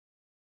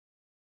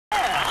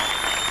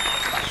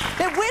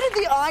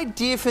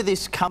idea for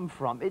this come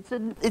from?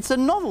 It's a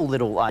novel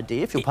little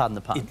idea, if you'll pardon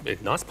the pun.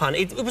 Nice pun.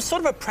 It was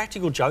sort of a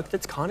practical joke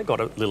that's kind of got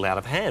a little out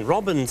of hand.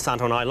 Rob and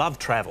Santo and I love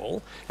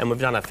travel, and we've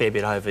done a fair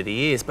bit over the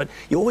years, but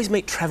you always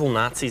meet travel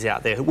Nazis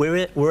out there.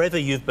 Wherever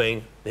you've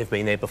been, they've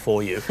been there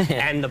before you.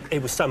 And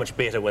it was so much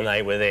better when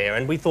they were there.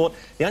 And we thought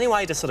the only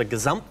way to sort of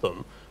gazump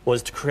them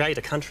was to create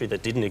a country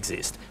that didn't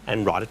exist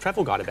and write a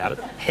travel guide about it,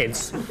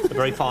 hence the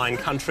very fine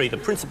country, the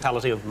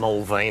Principality of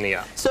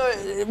Molvanîa. So,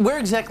 where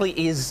exactly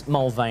is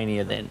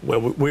Molvanîa then? Well,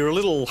 we're a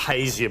little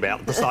hazy about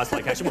the precise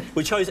location.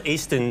 We chose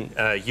Eastern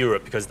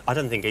Europe because I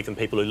don't think even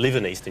people who live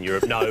in Eastern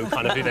Europe know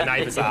kind of who their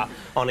neighbours are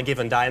on a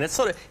given day. And it's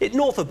sort of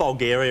north of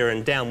Bulgaria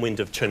and downwind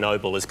of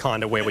Chernobyl is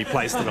kind of where we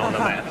placed it on the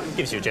map.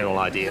 Gives you a general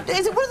idea.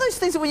 Is it one of those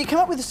things that when you come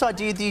up with this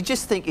idea, do you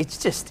just think it's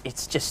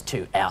just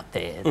too out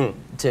there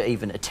to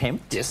even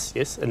attempt? Yes,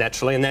 yes.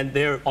 Naturally, and then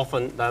they're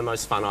often the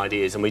most fun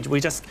ideas, and we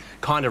just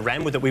kind of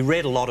ran with it. We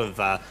read a lot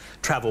of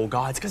travel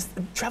guides, because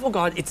the travel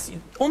guide, it's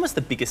almost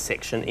the biggest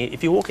section.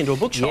 If you walk into a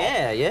bookshop,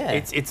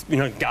 it's you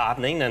know,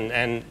 gardening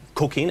and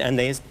cooking, and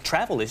there's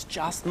travel is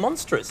just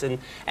monstrous, and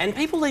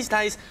people these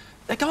days,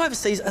 they go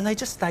overseas and they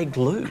just stay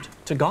glued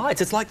to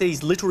guides. It's like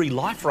these literary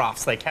life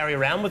rafts they carry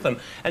around with them.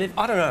 And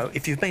I don't know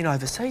if you've been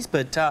overseas,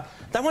 but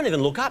they won't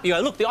even look up. You go,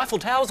 look, the Eiffel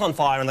Tower's on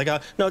fire, and they go,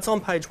 no, it's on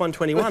page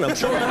 121. I'm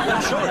sure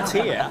it's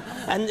here.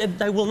 And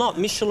they will not.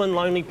 Michelin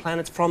Lonely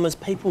Planets from us,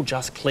 people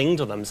just cling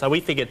to them. So we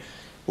figured,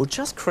 we'll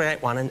just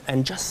create one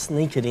and just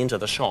sneak it into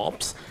the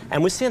shops.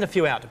 And we'll send a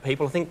few out to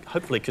people. I think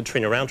hopefully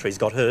Katrina Roundtree's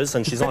got hers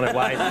and she's on her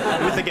way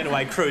with the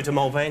getaway crew to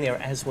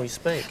Molvanîa as we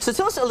speak. So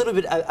tell us a little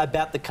bit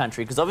about the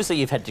country, because obviously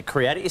you've had to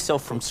create it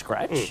yourself from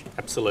scratch.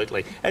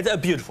 Absolutely. It's a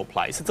beautiful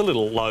place. It's a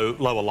little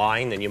lower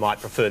lying than you might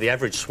prefer the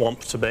average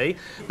swamp to be,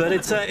 but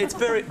it's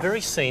very,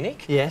 very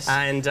scenic. Yes.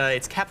 And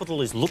its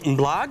capital is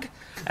Lutenblag,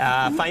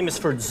 famous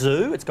for its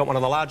zoo. It's got one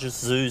of the largest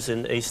zoos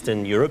in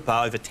Eastern Europe,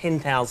 over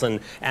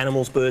 10,000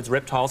 animals, birds,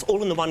 reptiles,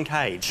 all in the one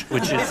cage,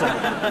 which is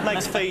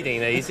makes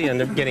feeding easy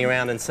and getting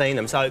around and seeing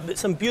them. So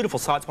some beautiful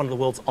sites. One of the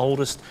world's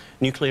oldest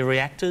nuclear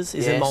reactors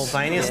is in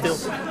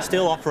Molvanîa,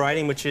 still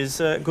operating, which is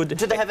good.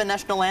 Do they have a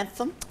national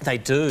anthem? They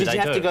do. Did you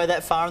have to go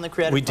that far in the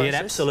creative process? We did,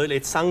 absolutely.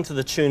 It's sung to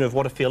the tune of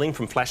What a Feeling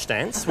from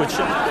Flashdance, which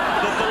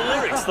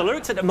the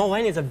lyrics at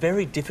Molvanîa is a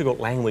very difficult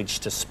language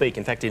to speak.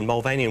 In fact, in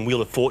Molvanian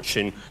Wheel of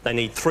Fortune, they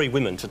need 3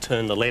 women to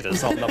turn the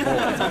letters on the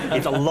board.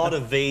 It's a lot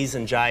of V's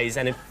and J's,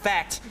 and in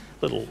fact,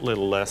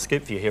 little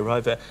scoop for you here,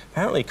 Rove.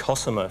 Apparently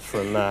Cosima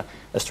from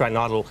Australian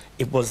Idol,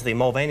 it was the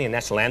Molvanian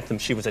national anthem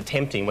she was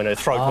attempting when her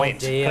throat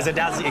went. Because it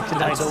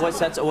contains...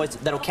 That's always,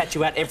 that'll catch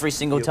you out every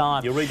single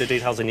time. You'll read the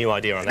details, a new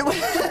idea on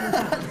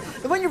that.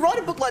 When you write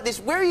a book like this,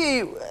 where are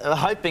you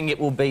hoping it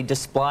will be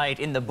displayed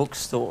in the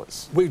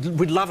bookstores?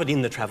 We'd love it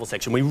in the travel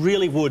section. We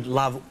really would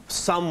love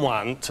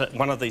someone,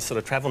 one of these sort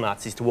of travel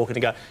Nazis, to walk in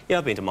and go, yeah,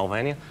 I've been to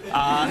Molvanîa.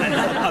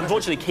 And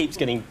unfortunately keeps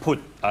getting put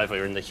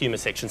over in the humour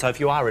section. So if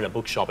you are in a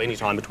bookshop any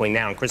time between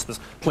now and Christmas,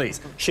 please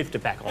shift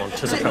it back on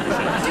to the travel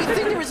section. Do you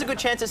think there is a good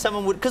chance that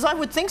someone would... Because I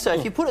would think so.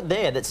 If you put it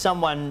there, that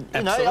someone...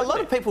 You know, a lot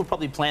of people would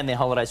probably plan their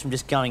holidays from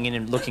just going in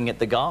and looking at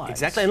the guides.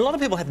 Exactly. And a lot of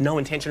people have no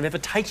intention of ever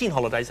taking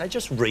holidays. They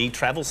just read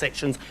travel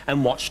sections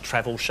and watch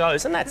travel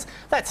shows, and that's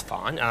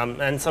fine.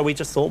 And so we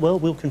just thought, well,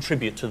 we'll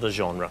contribute to the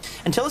genre.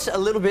 And tell us a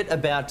little bit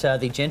about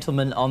the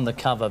gentleman on the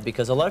cover,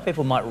 because a lot of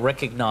people might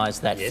recognise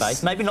that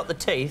face. Maybe not the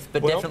teeth,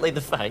 but definitely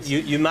the face.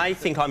 You may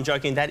think I'm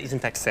joking. That is, in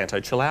fact, Santo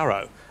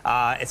Cilauro.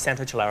 It's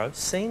Santo Cilauro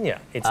Senior.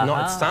 It's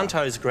not. It's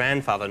Santo's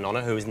grandfather,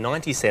 Nonna, who is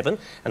 97,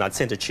 and I'd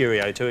sent a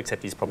cheerio to,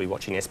 except he's probably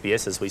watching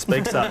SBS as we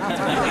speak, so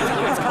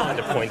it's kind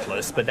of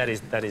pointless. But that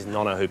is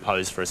Nonna who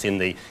posed for us in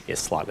the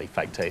slightly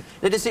fake teeth.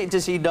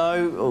 Does he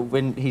know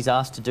when he's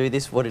asked to do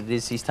this what it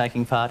is he's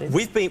taking part in?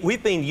 We've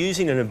been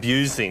using and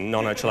abusing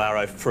Nonno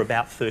Cilauro for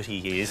about 30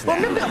 years now.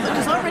 Well,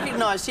 because I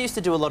recognised he used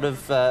to do a lot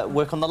of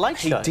work on the Late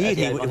Show. He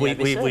did.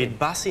 We'd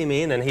bus him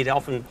in, and he'd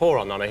often pour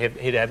on Nonno.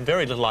 He'd have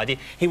very little idea.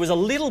 He was a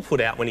little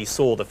put out when he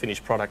saw the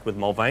finished product with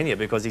Molvanîa,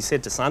 because he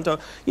said to Santo,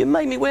 "You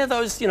made me wear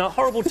those,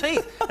 horrible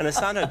teeth." And as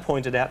Santo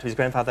pointed out to his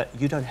grandfather,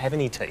 "You don't have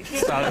any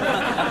teeth." So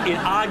it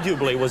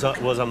arguably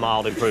was a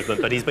mild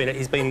improvement. But he's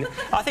been.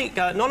 I think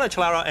Nonno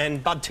Cilauro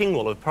and Bud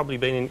Tingwell have probably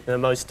been the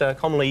most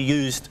commonly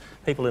used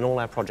people in all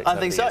our projects. I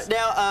think so.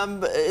 Now,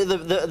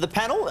 the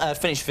panel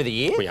finished for the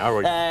year. We are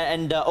already.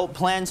 And all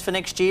plans for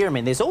next year. I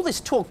mean, there's all this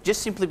talk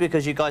just simply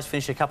because you guys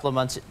finished a couple of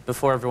months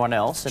before everyone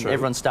else, and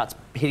everyone starts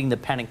hitting the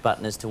panic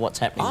button as to what's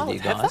happening with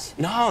you guys.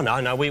 No.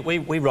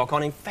 We rock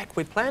on. In fact,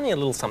 we're planning a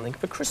little something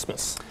for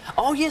Christmas.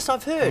 Oh yes,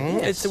 I've heard.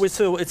 Yes.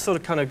 It's sort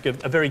of kind of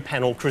a very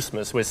panel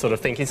Christmas. We're sort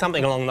of thinking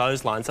something along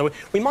those lines. So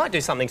we might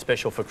do something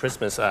special for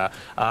Christmas,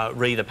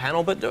 re the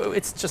panel, but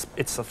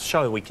it's a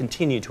show we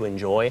continue to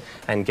enjoy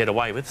and get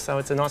away with. So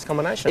it's a nice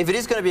combination. If it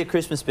is going to be a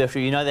Christmas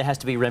special, you know there has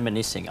to be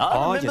reminiscing.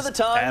 I remember the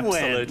time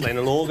when. Absolutely, and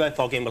it'll all go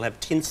fogging. We'll have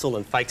tinsel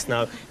and fake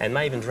snow, and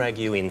may even drag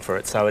you in for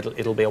it. So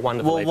it'll be a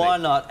wonderful evening. Well, why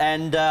not?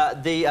 And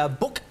the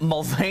book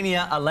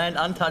Molvanîa, A Land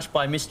Untouched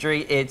by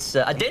Mystery, it's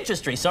a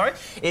dentistry, sorry,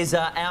 is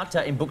out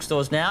in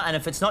bookstores now. And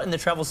if it's not in the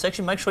travel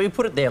section, make sure you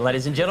put it there,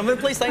 ladies and gentlemen.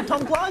 Please thank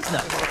Tom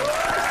Gleisner.